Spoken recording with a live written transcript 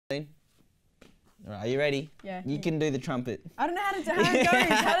All right, are you ready? Yeah. You can do the trumpet. I don't know how it goes.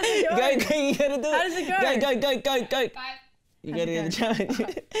 How does it go? Go, you gotta do it. How does it go? Go. Five. You gotta do the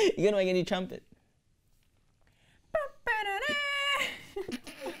trumpet. You're gonna make a new trumpet.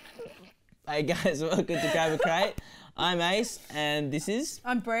 Hey guys, welcome to Grab a Crate. I'm Ace, and this is...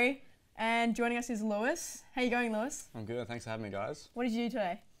 I'm Bree, and joining us is Lewis. How you going, Lewis? I'm good, thanks for having me, guys. What did you do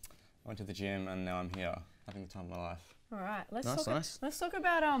today? I went to the gym and now I'm here, having the time of my life. All right, let's Nice. talk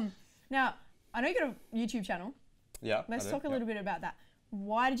about Now, I know you got a YouTube channel. Yeah. Let's talk a little bit about that.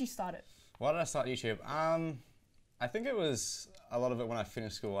 Why did you start it? Why did I start YouTube? I think it was a lot of it when I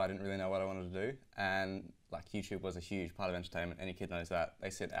finished school. I didn't really know what I wanted to do, and like YouTube was a huge part of entertainment. Any kid knows that. They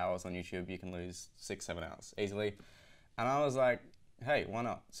sit hours on YouTube. You can lose 6-7 hours easily, and I was like, hey, why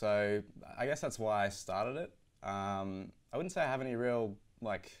not? So I guess that's why I started it. I wouldn't say I have any real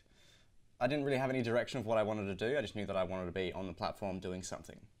I didn't really have any direction of what I wanted to do. I just knew that I wanted to be on the platform doing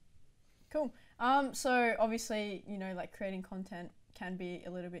something. Cool. So obviously, you know, like creating content can be a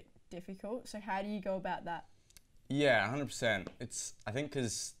little bit difficult. So how do you go about that? Yeah, 100%. I think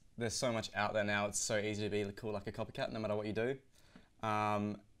because there's so much out there now, it's so easy to be cool like a copycat no matter what you do.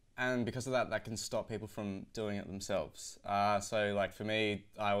 And because of that, that can stop people from doing it themselves. So like for me,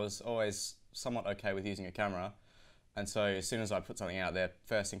 I was always somewhat okay with using a camera. And so as soon as I put something out there,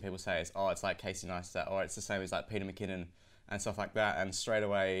 first thing people say is, oh, it's like Casey Neistat, or it's the same as like Peter McKinnon and stuff like that. And straight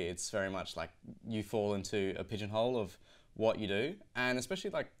away, it's very much like you fall into a pigeonhole of what you do. And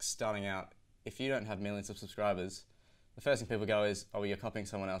especially like starting out, if you don't have millions of subscribers, the first thing people go is, oh, well, you're copying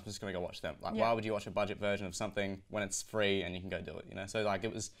someone else, I'm just gonna go watch them. Like, why would you watch a budget version of something when it's free and you can go do it, you know? So like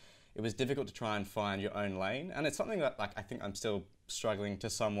it was difficult to try and find your own lane. And it's something that like I think I'm still struggling to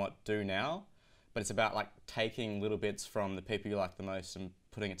somewhat do now, but it's about like taking little bits from the people you like the most and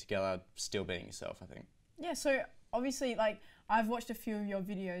putting it together, still being yourself, I think. Yeah, so obviously like I've watched a few of your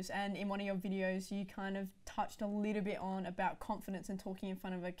videos, and in one of your videos you kind of touched a little bit on about confidence and talking in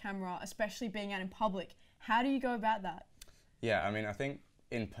front of a camera, especially being out in public. How do you go about that? Yeah, I mean, I think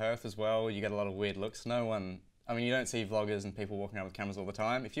in Perth as well, you get a lot of weird looks. You don't see vloggers and people walking around with cameras all the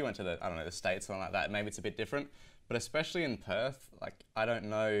time. If you went to the States or something like that, maybe it's a bit different. But especially in Perth, like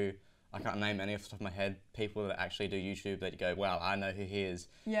I can't name any off the top of my head people that actually do YouTube that you go, wow, I know who he is.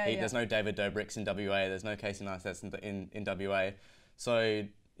 There's no David Dobrik's in WA, there's no Casey Neistat in WA. So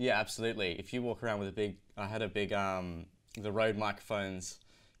yeah, absolutely. If you walk around with I had a big, the Rode microphones,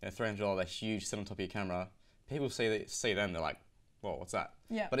 $300, they're huge, sit on top of your camera. People see them, they're like, whoa, what's that?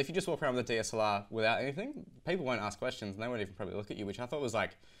 Yeah. But if you just walk around with a DSLR without anything, people won't ask questions and they won't even probably look at you, which I thought was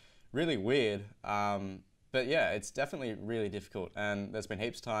like really weird. But yeah, it's definitely really difficult. And there's been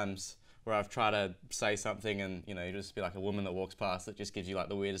heaps of times where I've tried to say something and, you just be like a woman that walks past that just gives you like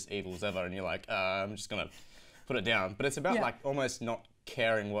the weirdest evils ever and you're like, I'm just gonna put it down. But it's about like almost not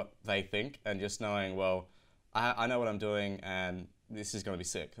caring what they think and just knowing, well, I know what I'm doing and this is gonna be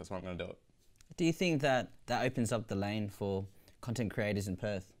sick, that's why I'm gonna do it. Do you think that opens up the lane for content creators in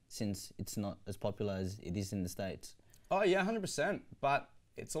Perth, since it's not as popular as it is in the States? Oh yeah, 100%. But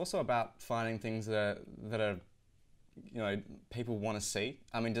it's also about finding things that are, people want to see.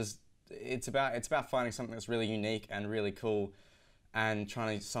 I mean, it's about finding something that's really unique and really cool and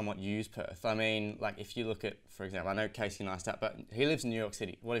trying to somewhat use Perth. I mean, like if you look at, for example, I know Casey Neistat, but he lives in New York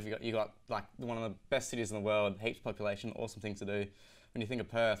City. What have you got? You got like one of the best cities in the world, heaps of population, awesome things to do. When you think of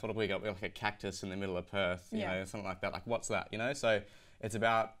Perth, what have we got? We've got like a cactus in the middle of Perth, you know, something like that. Like what's that, So it's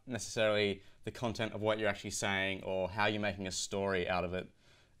about necessarily the content of what you're actually saying or how you're making a story out of it,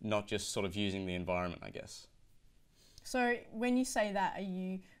 not just sort of using the environment, I guess. So when you say that, are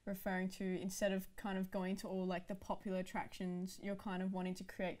you referring to, instead of kind of going to all like the popular attractions, you're kind of wanting to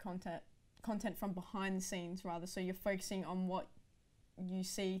create content from behind the scenes rather, so you're focusing on what you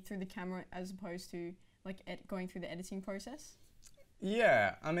see through the camera as opposed to like going through the editing process?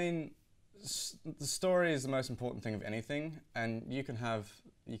 Yeah, I mean, the story is the most important thing of anything, and you can have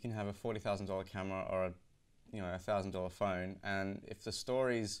a $40,000 camera or a $1,000 phone, and if the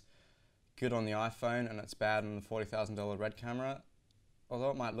story's good on the iPhone and it's bad on the $40,000 Red camera,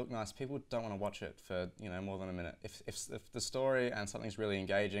 although it might look nice, people don't want to watch it for more than a minute. If the story and something's really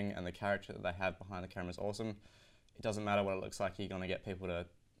engaging and the character that they have behind the camera is awesome, it doesn't matter what it looks like. You're going to get people to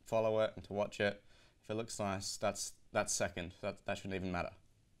follow it and to watch it. If it looks nice, that's second. That shouldn't even matter.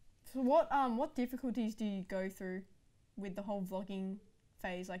 So what difficulties do you go through with the whole vlogging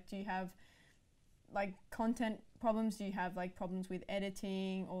phase? Like, do you have like content problems? Do you have like problems with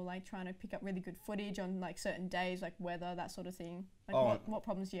editing or like trying to pick up really good footage on like certain days, like weather, that sort of thing? Like what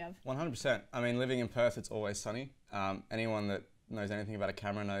problems do you have? 100%. I mean, living in Perth, it's always sunny. Anyone that knows anything about a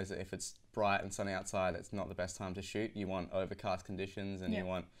camera knows that if it's bright and sunny outside, it's not the best time to shoot. You want overcast conditions, and you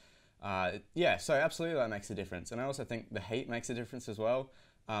want, so absolutely that makes a difference. And I also think the heat makes a difference as well.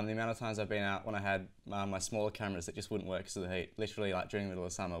 The amount of times I've been out when I had my smaller cameras that just wouldn't work because of the heat, literally like during the middle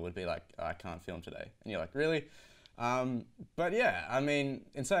of summer would be like, oh, I can't film today. And you're like, really? But yeah, I mean,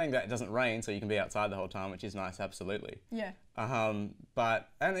 in saying that, it doesn't rain, so you can be outside the whole time, which is nice, absolutely. Yeah. And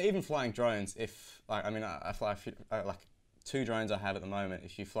even flying drones, if, like, I mean, I fly, like, 2 drones I have at the moment,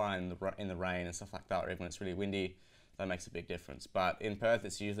 if you fly in the rain and stuff like that, or even when it's really windy, that makes a big difference. But in Perth,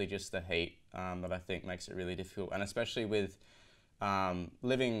 it's usually just the heat that I think makes it really difficult. And especially with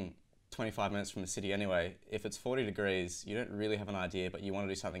living 25 minutes from the city anyway, if it's 40 degrees, you don't really have an idea, but you want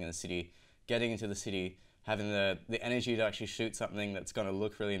to do something in the city. Getting into the city, having the energy to actually shoot something that's going to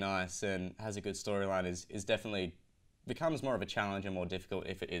look really nice and has a good storyline is definitely becomes more of a challenge and more difficult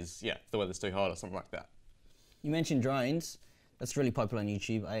if it is, if the weather's too hot or something like that. You mentioned drones. That's really popular on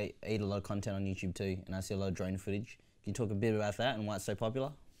YouTube. I eat a lot of content on YouTube too, and I see a lot of drone footage. Can you talk a bit about that and why it's so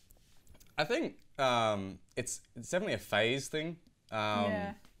popular? I think it's definitely a phase thing.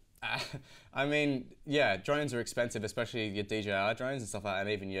 I mean, drones are expensive, especially your DJI drones and stuff like that, and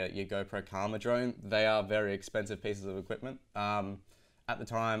even your GoPro Karma drone. They are very expensive pieces of equipment. At the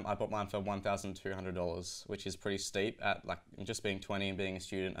time, I bought mine for $1,200, which is pretty steep. At like just being 20 and being a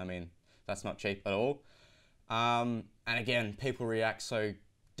student, I mean, that's not cheap at all. And again, people react so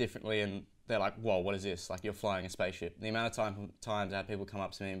differently, and they're like, "Whoa, what is this? Like, you're flying a spaceship." The amount of times I had people come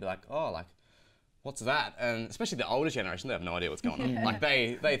up to me and be like, "Oh, like, what's that?" And especially the older generation, they have no idea what's going on. Like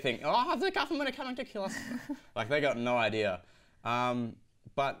they think, "Oh, the government are coming to kill us." Like they got no idea.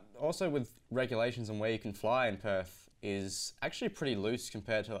 But also with regulations on where you can fly in Perth is actually pretty loose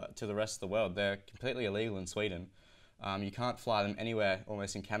compared to the rest of the world. They're completely illegal in Sweden. You can't fly them anywhere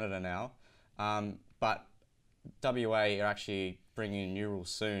almost in Canada now. But WA are actually bringing in new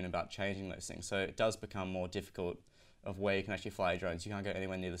rules soon about changing those things. So it does become more difficult of where you can actually fly drones. You can't go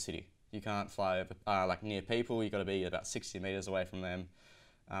anywhere near the city. You can't fly over, like near people. You've got to be about 60 meters away from them.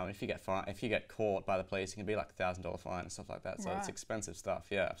 If you get caught by the police, it can be like $1,000 fine and stuff like that. So it's expensive stuff.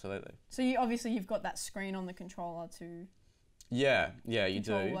 Yeah, absolutely. So you've got that screen on the controller to. Yeah, you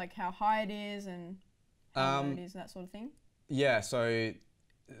control, do. Like how high it is and how low it is, that sort of thing. Yeah, so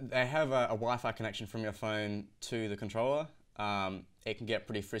they have a Wi-Fi connection from your phone to the controller. It can get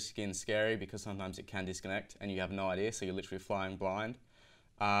pretty frisky and scary because sometimes it can disconnect and you have no idea. So you're literally flying blind.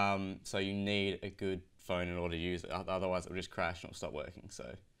 So you need a good phone in order to use it, otherwise it'll just crash and it'll stop working.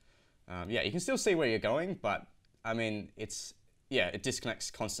 So you can still see where you're going, but I mean it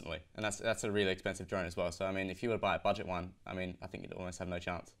disconnects constantly, and that's a really expensive drone as well. So I mean, if you were to buy a budget one, I mean, I think you'd almost have no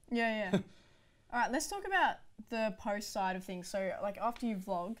chance. Yeah. All right, let's talk about the post side of things. So like after you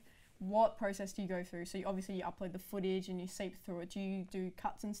vlog, what process do you go through? So you upload the footage and you seep through it. Do you do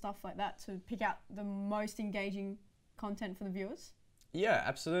cuts and stuff like that to pick out the most engaging content for the viewers? Yeah,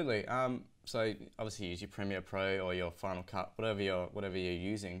 absolutely. So obviously you use your Premiere Pro or your Final Cut, whatever you're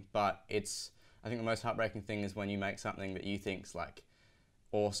using. But I think the most heartbreaking thing is when you make something that you think's like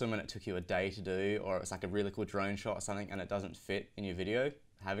awesome and it took you a day to do, or it's like a really cool drone shot or something and it doesn't fit in your video.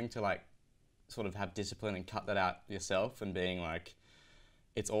 Having to like sort of have discipline and cut that out yourself and being like,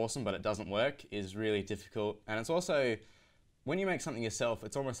 it's awesome but it doesn't work is really difficult. And it's also, when you make something yourself,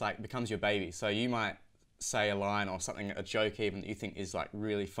 it's almost like becomes your baby. So you might say a line or something, a joke even that you think is like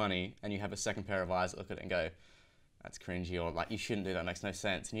really funny, and you have a second pair of eyes that look at it and go, that's cringy, or like you shouldn't do that, makes no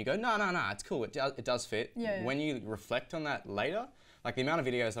sense. And you go, no, it's cool, it does fit. Yeah. When you reflect on that later, like the amount of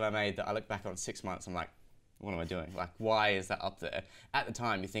videos that I made that I look back on 6 months, I'm like, what am I doing? Like, why is that up there? At the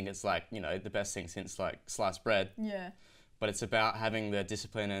time, you think it's like, the best thing since like sliced bread. Yeah. But it's about having the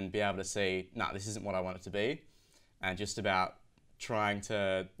discipline and be able to see, this isn't what I want it to be. And just about trying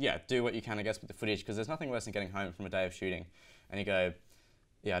to, do what you can, I guess, with the footage, because there's nothing worse than getting home from a day of shooting and you go,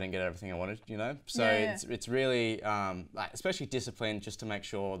 I didn't get everything I wanted, So it's really, especially discipline, just to make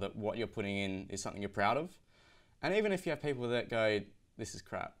sure that what you're putting in is something you're proud of. And even if you have people that go, this is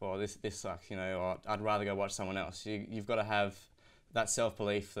crap, or this sucks, or I'd rather go watch someone else, you've got to have that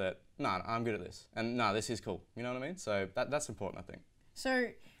self-belief that, I'm good at this, and this is cool, you know what I mean? So that's important, I think. So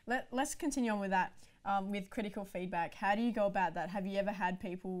let's continue on with that. With critical feedback, how do you go about that? Have you ever had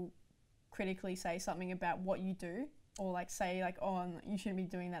people critically say something about what you do, or like say like, oh, you shouldn't be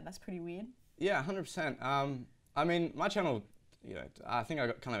doing that, that's pretty weird? Yeah, 100%. I mean, my channel, I think I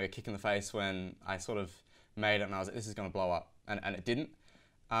got kind of a kick in the face when I sort of made it and I was like, this is going to blow up, and it didn't.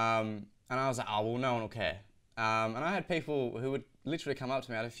 And I was like, oh, well, no one will care. And I had people who would literally come up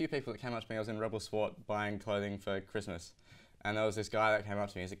to me. I had a few people that came up to me. I was in Rebel Sport buying clothing for Christmas, and there was this guy that came up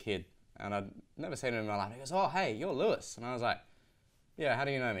to me as a kid, and I'd never seen him in my life. He goes, oh, hey, you're Lewis. And I was like, yeah, how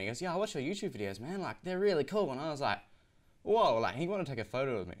do you know me? He goes, yeah, I watch your YouTube videos, man. Like, they're really cool. And I was like, whoa, like, he wanted to take a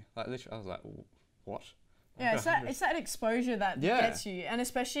photo of me. Like, literally, I was like, what? Yeah, it's that exposure that Yeah. gets you, and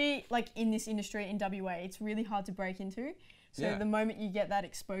especially like in this industry in WA, it's really hard to break into. So Yeah. the moment you get that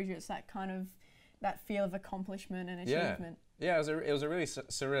exposure, it's that kind of that feel of accomplishment and achievement. Yeah, it was a really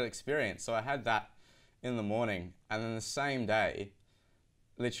surreal experience. So I had that in the morning, and then the same day,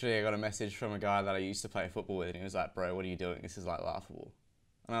 literally I got a message from a guy that I used to play football with, and he was like, bro, what are you doing? This is like laughable.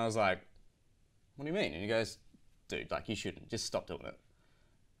 And I was like, what do you mean? And he goes, dude, like you shouldn't, just stop doing it.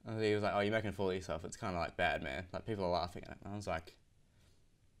 And he was like, oh, you're making a fool of yourself. It's kind of like bad, man. Like people are laughing at it. And I was like,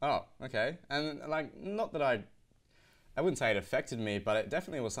 oh, okay. And like, not that I wouldn't say it affected me, but it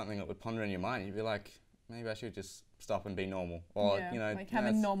definitely was something that would ponder in your mind. You'd be like, maybe I should just stop and be normal, or Yeah, you know, like have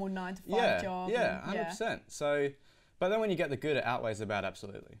a normal 9 to 5 yeah, job. yeah, and- 100%. So, but then when you get the good, it outweighs the bad.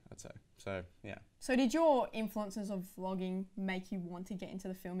 Absolutely, I'd say. So, yeah. So did your influences of vlogging make you want to get into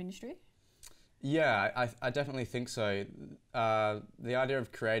the film industry? Yeah, I definitely think so. The idea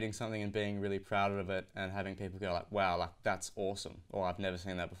of creating something and being really proud of it and having people go like, wow, like that's awesome, or I've never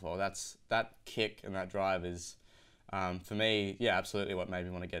seen that before. That kick and that drive is, for me, yeah, absolutely what made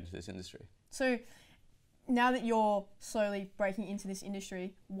me want to get into this industry. So now that you're slowly breaking into this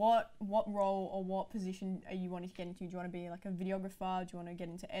industry, what role or what position are you wanting to get into? Do you want to be like a videographer? Do you want to get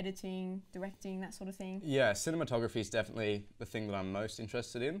into editing, directing, that sort of thing? Yeah, cinematography is definitely the thing that I'm most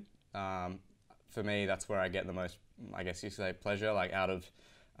interested in. For me, that's where I get the most, I guess you could say, pleasure, like out of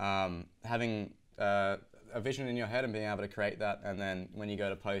having a vision in your head and being able to create that, and then when you go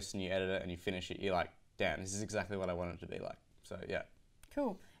to post and you edit it and you finish it, you're like, damn, this is exactly what I want it to be like. So yeah.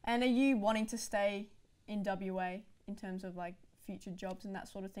 Cool. And are you wanting to stay in WA in terms of like future jobs and that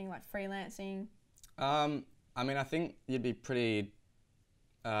sort of thing, like freelancing? I mean, I think you'd be pretty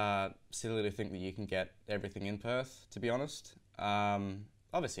silly to think that you can get everything in Perth, to be honest.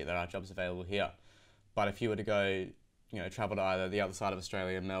 Obviously, there are jobs available here, but if you were to go, you know, travel to either the other side of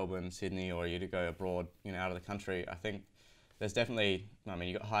Australia, Melbourne, Sydney, or you to go abroad, you know, out of the country, I think there's definitely, I mean,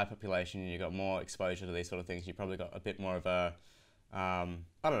 you've got higher population, you've got more exposure to these sort of things, you've probably got a bit more of a, I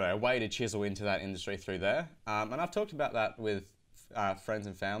don't know, a way to chisel into that industry through there. And I've talked about that with friends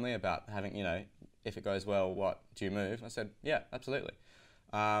and family about having, you know, if it goes well, what, do you move? I said, yeah, absolutely.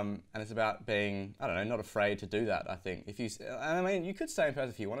 And it's about being, I don't know, not afraid to do that, I think. And I mean, you could stay in Perth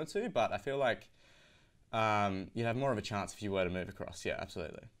if you wanted to, but I feel like you'd have more of a chance if you were to move across. Yeah,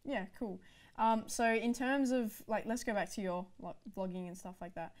 absolutely. Yeah, cool. So in terms of, like, let's go back to your like, vlogging and stuff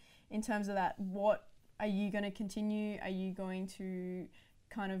like that. In terms of that, what are you going to continue? Are you going to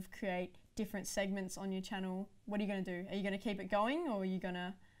kind of create different segments on your channel? What are you going to do? Are you going to keep it going, or are you going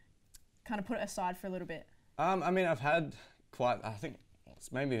to kind of put it aside for a little bit? I mean, I've had quite, I think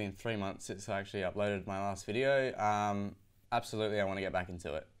it's maybe been 3 months since I actually uploaded my last video. Absolutely, I want to get back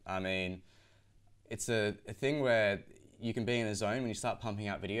into it. I mean, it's a thing where you can be in a zone when you start pumping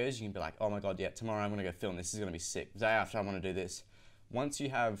out videos. You can be like, oh my God, yeah, tomorrow I'm going to go film. This is going to be sick. The day after, I want to do this. Once you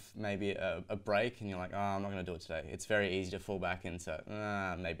have maybe a break and you're like, oh, I'm not going to do it today, it's very easy to fall back into,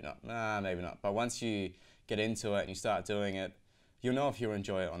 maybe not, maybe not. But once you get into it and you start doing it, you'll know if you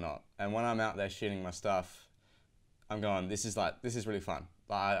enjoy it or not. And when I'm out there shooting my stuff, I'm going, this is really fun.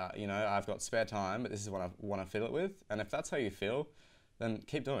 You know, I've got spare time, but this is what I want to fill it with. And if that's how you feel, then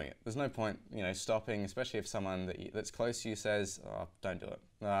keep doing it. There's no point, you know, stopping, especially if someone that's close to you says, oh, don't do it.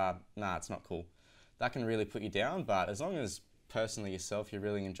 Nah, it's not cool. That can really put you down, but as long as personally yourself, you're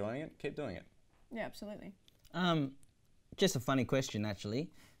really enjoying it, keep doing it. Yeah, absolutely. Just a funny question, actually.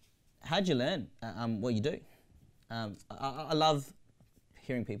 How'd you learn what you do? I love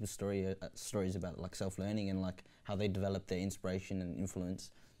hearing people's stories about like self-learning and like how they develop their inspiration and influence.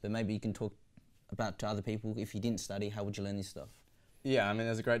 But maybe you can talk about to other people, if you didn't study, how would you learn this stuff? Yeah, I mean,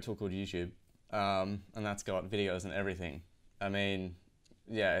 there's a great tool called YouTube, and that's got videos and everything. I mean,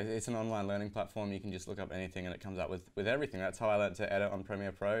 yeah, it's an online learning platform. You can just look up anything and it comes up with everything. That's how I learned to edit on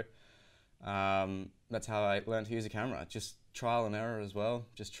Premiere Pro. That's how I learned to use a camera. Just trial and error as well,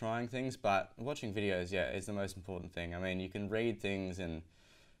 just trying things. But watching videos, yeah, is the most important thing. I mean, you can read things and,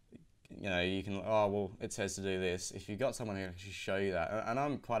 you know, you can, oh, well, it says to do this. If you've got someone who can actually show you that, and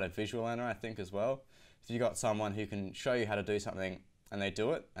I'm quite a visual learner, I think, as well. If you've got someone who can show you how to do something and they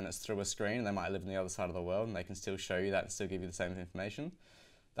do it, and it's through a screen, and they might live on the other side of the world, and they can still show you that and still give you the same information,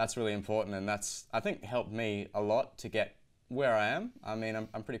 that's really important, and that's, I think, helped me a lot to get where I am. I mean,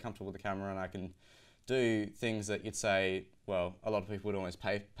 I'm pretty comfortable with the camera, and I can do things that you'd say, well, a lot of people would almost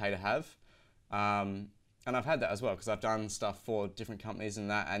pay to have. And I've had that as well, because I've done stuff for different companies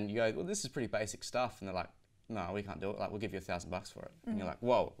and that, and you go, well, this is pretty basic stuff, and they're like, no, we can't do it. Like, we'll give you $1,000 for it. And you're like,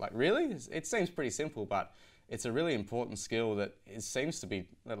 whoa, like really? It seems pretty simple, but it's a really important skill that it seems to be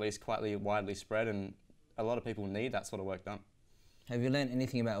at least quite widely spread, and a lot of people need that sort of work done. Have you learned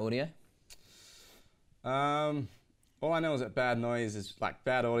anything about audio? All I know is that bad noise is like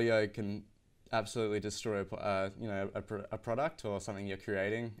bad audio can absolutely destroy a product or something you're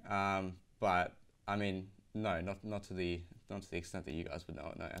creating. But I mean, no, not to the extent that you guys would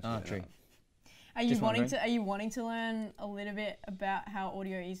know it. No, absolutely True. not. Are you wanting to learn a little bit about how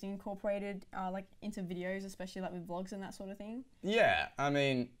audio is incorporated like into videos, especially like with vlogs and that sort of thing? Yeah, I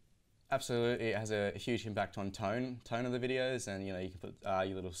mean, absolutely, it has a huge impact on tone of the videos, and you know, you can put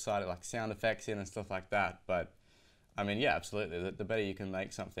your little side like sound effects in and stuff like that. But I mean, yeah, absolutely, the better you can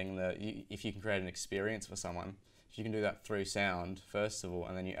make something, if you can create an experience for someone, if you can do that through sound first of all,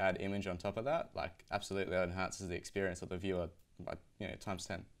 and then you add image on top of that, like absolutely, that enhances the experience of the viewer by times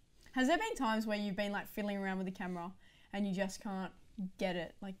 10. Has there been times where you've been like fiddling around with the camera and you just can't get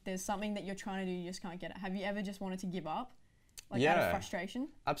it? Like there's something that you're trying to do, you just can't get it. Have you ever just wanted to give up? Like out of frustration?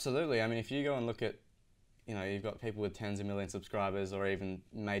 Absolutely. I mean, if you go and look at, you've got people with tens of millions of subscribers or even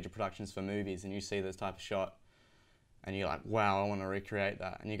major productions for movies, and you see this type of shot and you're like, wow, I want to recreate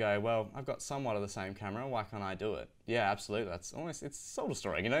that. And you go, well, I've got somewhat of the same camera, why can't I do it? Yeah, absolutely. It's soul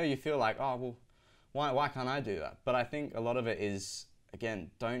destroying, you feel like, oh, well, why can't I do that? But I think a lot of it is, again,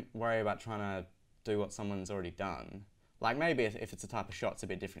 don't worry about trying to do what someone's already done. Like maybe if it's a type of shot, it's a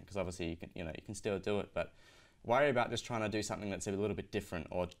bit different because obviously you can still do it, but worry about just trying to do something that's a little bit different,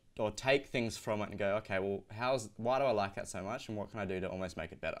 or take things from it and go, okay, well, why do I like that so much, and what can I do to almost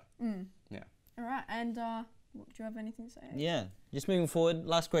make it better? Yeah. All right, and do you have anything to say? Yeah, just moving forward.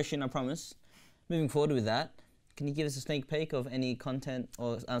 Last question, I promise. Moving forward with that, can you give us a sneak peek of any content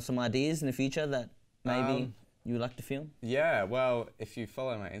or some ideas in the future that maybe you would like to film? Yeah, well, if you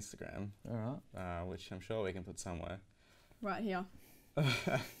follow my Instagram, all right, which I'm sure we can put somewhere. Right here.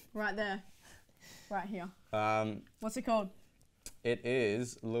 Right there. Right here. What's it called? It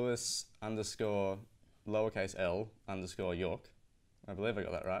is Lewis _ lowercase l _ York. I believe I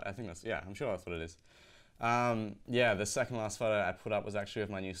got that right. I think I'm sure that's what it is. Yeah, the second last photo I put up was actually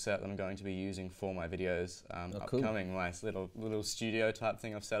of my new set that I'm going to be using for my videos upcoming. Cool. Nice little studio type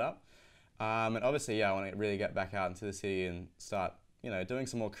thing I've set up. And obviously, yeah, I want to really get back out into the city and start, doing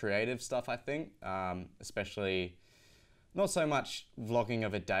some more creative stuff, I think, especially not so much vlogging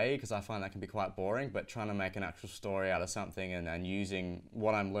of a day, because I find that can be quite boring, but trying to make an actual story out of something and using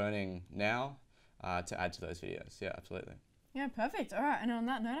what I'm learning now to add to those videos. Yeah, absolutely. Yeah, perfect. All right, and on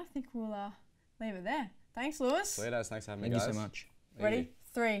that note, I think we'll leave it there. Thanks, Lewis. Sweet as. Thanks for having me, guys. Thank you so much. Ready?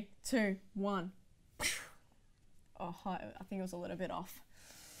 3, 2, 1. Oh, I think it was a little bit off.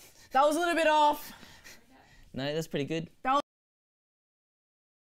 That was a little bit off. No, that's pretty good. That was